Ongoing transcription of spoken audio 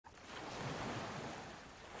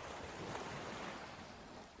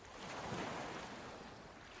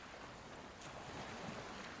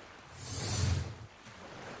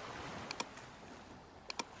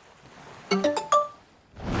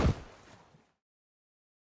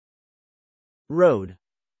Road.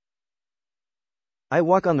 I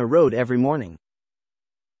walk on the road every morning.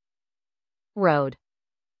 Road.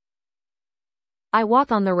 I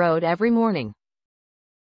walk on the road every morning.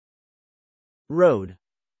 Road.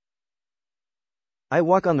 I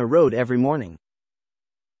walk on the road every morning.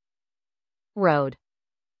 Road.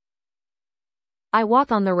 I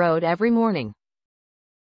walk on the road every morning.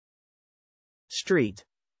 Street.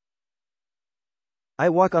 I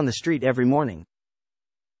walk on the street every morning.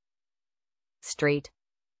 Street.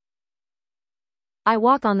 I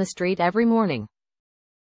walk on the street every morning.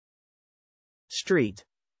 Street.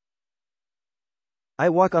 I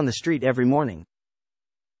walk on the street every morning.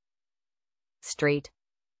 Street.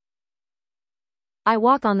 I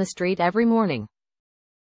walk on the street every morning.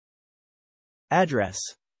 Address.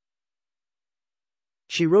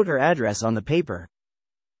 She wrote her address on the paper.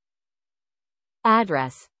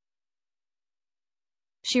 Address.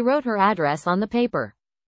 She wrote her address on the paper.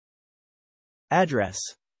 Address.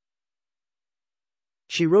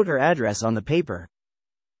 She wrote her address on the paper.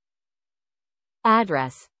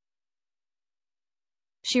 Address.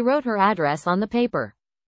 She wrote her address on the paper.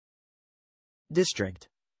 District.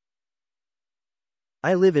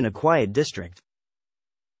 I live in a quiet district.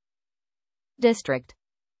 District.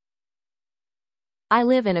 I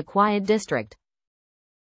live in a quiet district.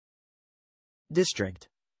 District.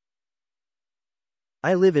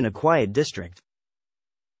 I live in a quiet district.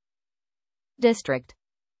 District.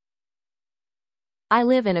 I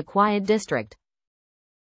live in a quiet district.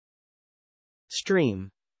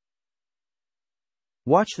 Stream.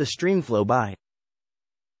 Watch the stream flow by.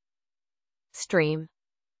 Stream.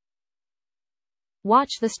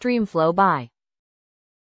 Watch the stream flow by.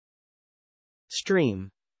 Stream.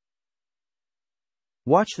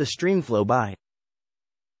 Watch the stream flow by.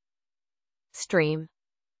 Stream.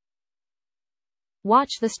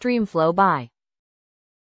 Watch the stream flow by.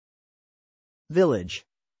 Village.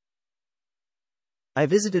 I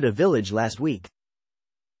visited a village last week.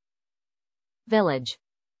 Village.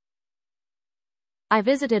 I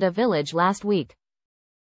visited a village last week.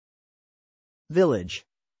 Village.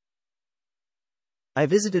 I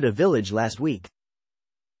visited a village last week.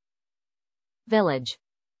 Village.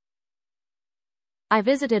 I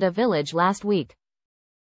visited a village last week.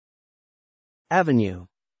 Avenue.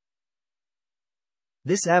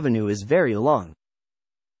 This avenue is very long.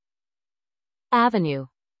 Avenue.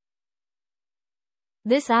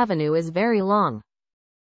 This avenue is very long.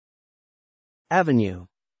 Avenue.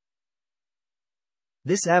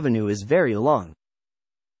 This avenue is very long.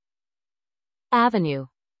 Avenue.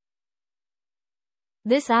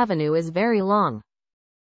 This avenue is very long.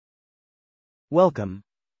 Welcome.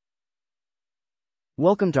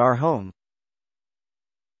 Welcome to our home.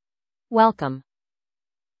 Welcome.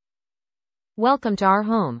 Welcome to our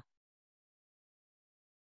home.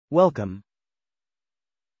 Welcome.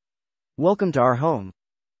 Welcome to our home.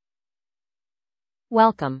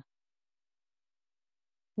 Welcome.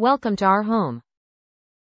 Welcome to our home.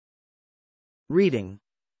 Reading.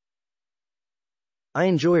 I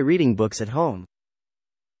enjoy reading books at home.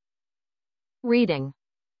 Reading.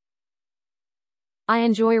 I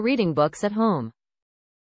enjoy reading books at home.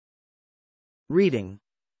 Reading.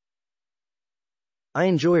 I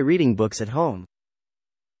enjoy reading books at home.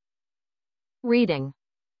 Reading.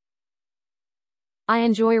 I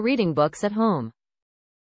enjoy reading books at home.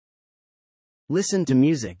 Listen to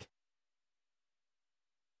music.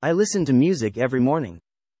 I listen to music every morning.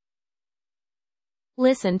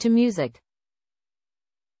 Listen to music.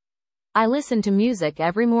 I listen to music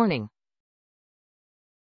every morning.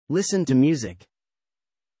 Listen to music.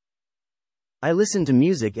 I listen to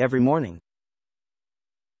music every morning.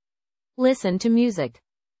 Listen to music.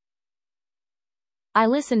 I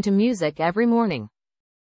listen to music every morning.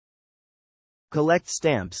 Collect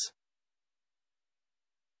stamps.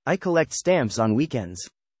 I collect stamps on weekends.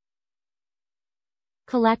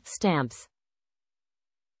 Collect stamps.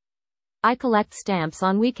 I collect stamps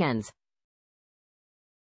on weekends.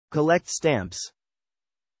 Collect stamps.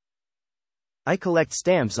 I collect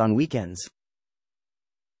stamps on weekends.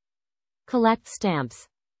 Collect stamps.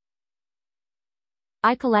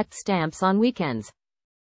 I collect stamps on weekends.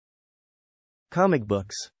 Comic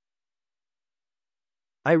books.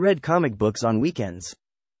 I read comic books on weekends.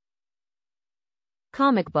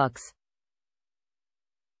 Comic books.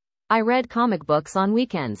 I read comic books on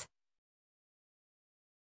weekends.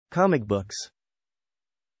 Comic books.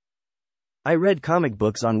 I read comic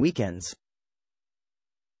books on weekends.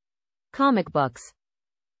 Comic books.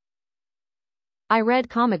 I read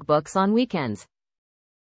comic books on weekends.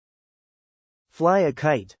 Fly a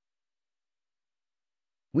kite.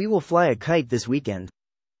 We will fly a kite this weekend.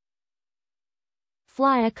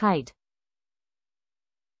 Fly a kite.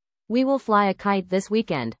 We will fly a kite this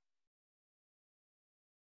weekend.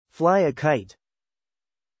 Fly a kite.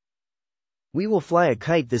 We will fly a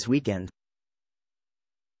kite this weekend.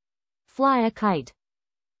 Fly a kite.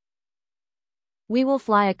 We will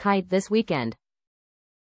fly a kite this weekend.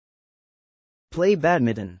 Play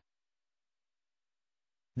badminton.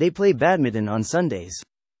 They play badminton on Sundays.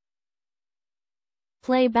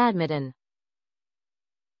 Play badminton.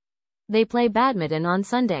 They play badminton on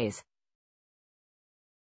Sundays.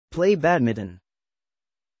 Play badminton.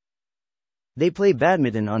 They play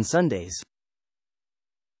badminton on Sundays.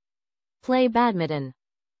 Play badminton.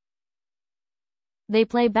 They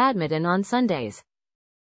play badminton on Sundays.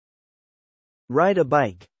 Ride a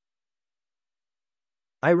bike.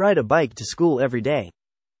 I ride a bike to school every day.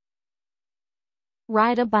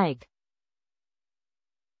 Ride a bike.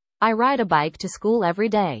 I ride a bike to school every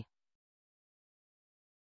day.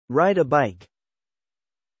 Ride a bike.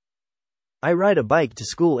 I ride a bike to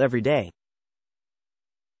school every day.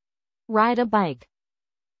 Ride a bike.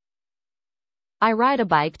 I ride a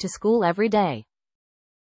bike to school every day.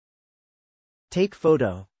 Take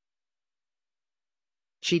photo.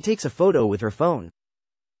 She takes a photo with her phone.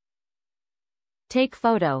 Take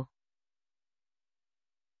photo.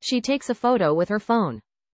 She takes a photo with her phone.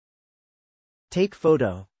 Take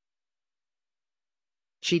photo.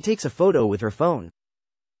 She takes a photo with her phone.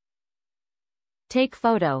 Take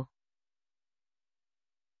photo.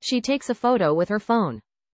 She takes a photo with her phone.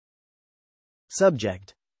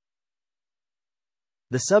 Subject.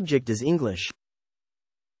 The subject is English.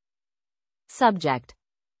 Subject.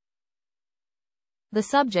 The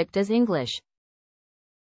subject is English.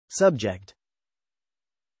 Subject.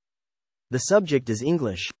 The subject is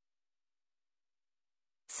English.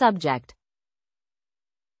 Subject.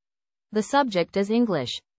 The subject is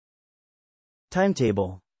English.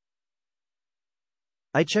 Timetable.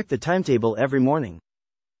 I check the timetable every morning.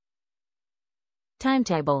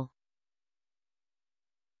 Timetable.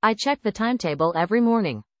 I check the timetable every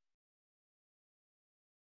morning.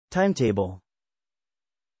 Timetable.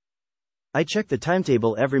 I check the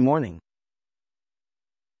timetable every morning.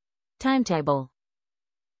 Timetable.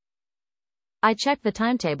 I check the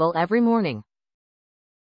timetable every morning.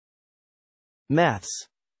 Maths.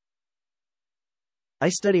 I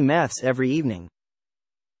study maths every evening.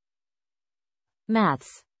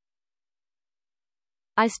 Maths.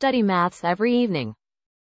 I study maths every evening.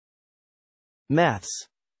 Maths.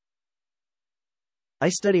 I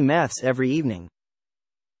study maths every evening.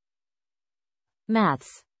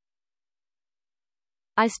 Maths.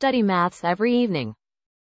 I study maths every evening.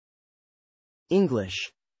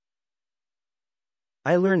 English.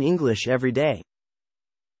 I learn English every day.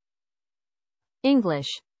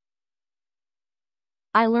 English.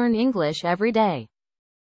 I learn English every day.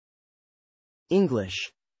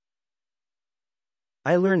 English.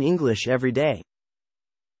 I learn English every day.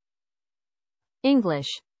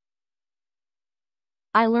 English.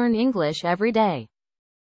 I learn English every day.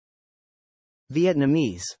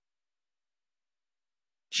 Vietnamese.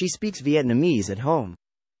 She speaks Vietnamese at home.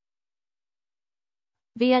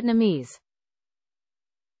 Vietnamese.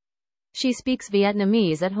 She speaks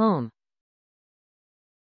Vietnamese at home.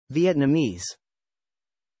 Vietnamese.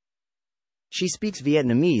 She speaks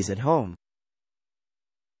Vietnamese at home.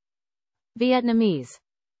 Vietnamese.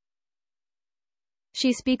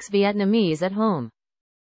 She speaks Vietnamese at home.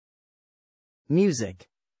 Music.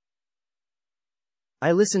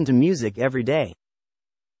 I listen to music every day.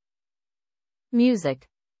 Music.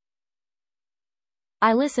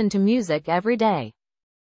 I listen to music every day.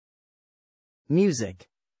 Music.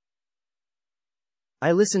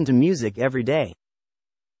 I listen to music every day.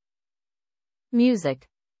 Music.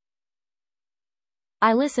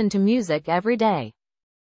 I listen to music every day.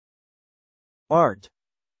 Art.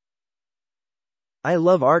 I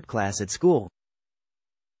love art class at school.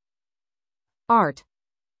 Art.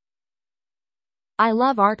 I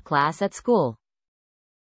love art class at school.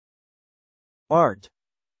 Art.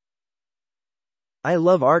 I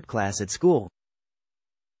love art class at school.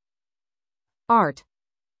 Art.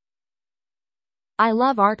 I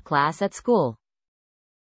love art class at school.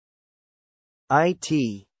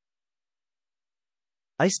 IT.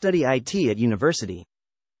 I study IT at university.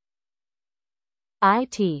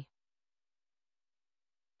 IT.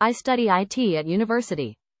 I study IT at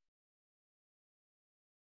university.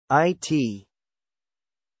 IT.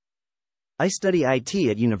 I study IT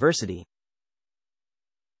at university.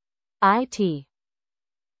 IT.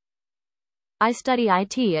 I study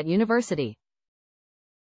IT at university.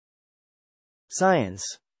 Science.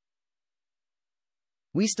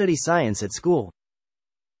 We study science at school.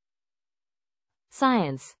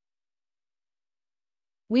 Science.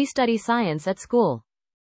 We study science at school.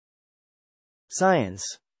 Science.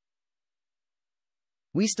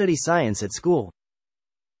 We study science at school.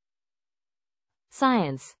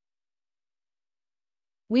 Science.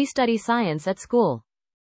 We study science at school.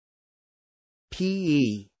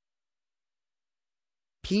 PE.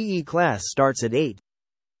 PE class starts at 8.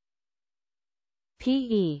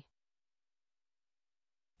 PE.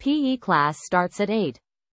 PE class starts at 8.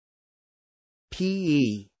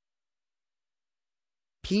 PE.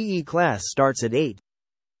 PE class starts at 8.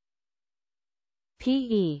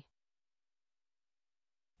 PE.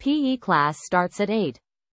 PE class starts at 8.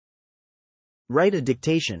 Write a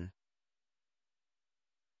dictation.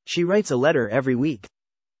 She writes a letter every week.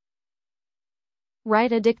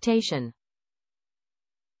 Write a dictation.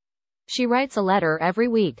 She writes a letter every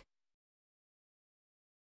week.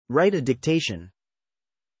 Write a dictation.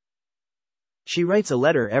 She writes a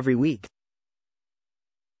letter every week.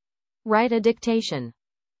 Write a dictation.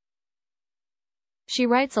 She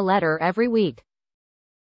writes a letter every week.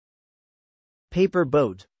 Paper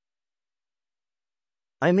boat.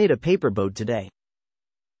 I made a paper boat today.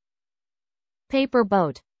 Paper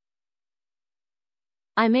boat.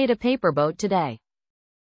 I made a paper boat today.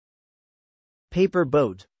 Paper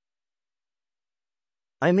boat.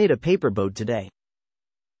 I made a paper boat today.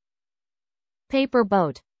 Paper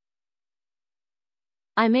boat.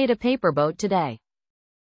 I made a paper boat today.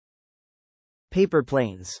 Paper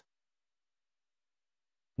planes.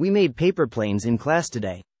 We made paper planes in class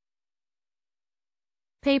today.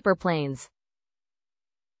 Paper planes.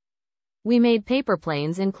 We made paper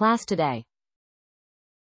planes in class today.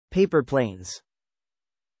 Paper planes.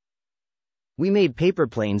 We made paper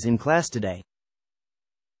planes in class today.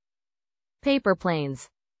 Paper planes.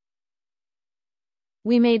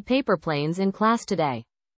 We made paper planes in class today.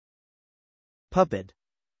 Puppet.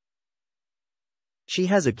 She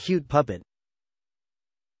has a cute puppet.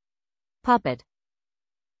 Puppet.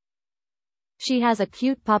 She has a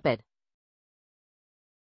cute puppet.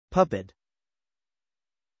 Puppet.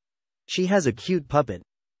 She has a cute puppet.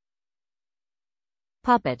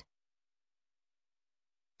 Puppet.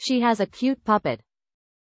 She has a cute puppet.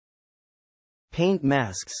 Paint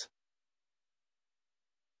masks.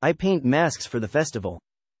 I paint masks for the festival.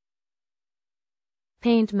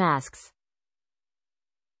 Paint masks.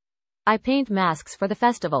 I paint masks for the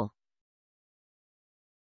festival.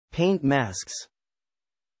 Paint masks.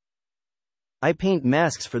 I paint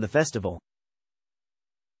masks for the festival.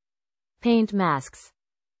 Paint masks.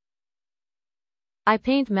 I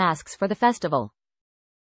paint masks for the festival.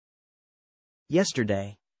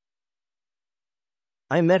 Yesterday.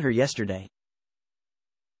 I met her yesterday.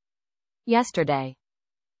 Yesterday.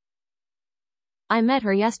 I met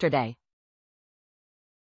her yesterday.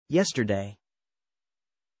 Yesterday.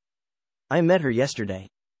 I met her yesterday.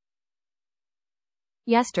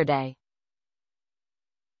 Yesterday.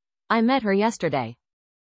 I met her yesterday.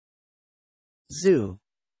 Zoo.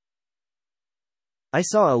 I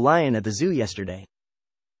saw a lion at the zoo yesterday.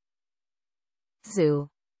 Zoo.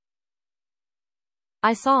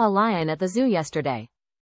 I saw a lion at the zoo yesterday.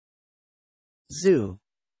 Zoo.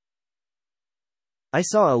 I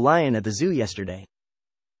saw a lion at the zoo yesterday.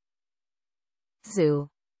 Zoo.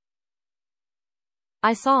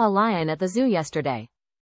 I saw a lion at the zoo yesterday.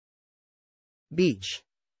 Beach.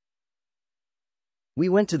 We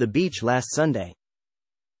went to the beach last Sunday.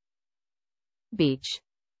 Beach.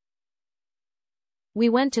 We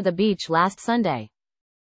went to the beach last Sunday.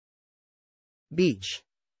 Beach.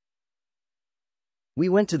 We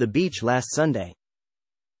went to the beach last Sunday.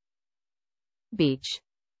 Beach.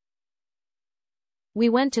 We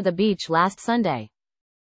went to the beach last Sunday.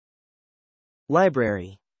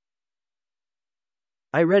 Library.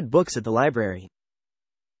 I read books at the library.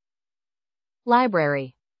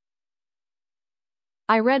 Library.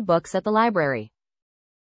 I read books at the library.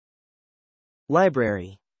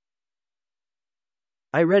 Library.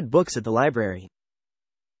 I read books at the library.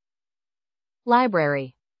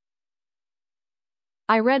 Library.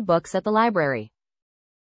 I read books at the library.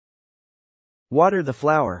 Water the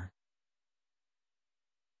flower.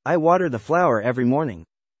 I water the flower every morning.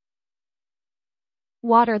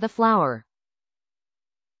 Water the flower.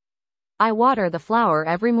 I water the flower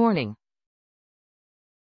every morning.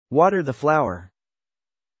 Water the flower.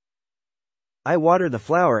 I water the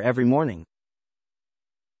flower every morning.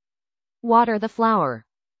 Water the flower.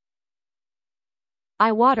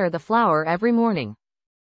 I water the flower every morning.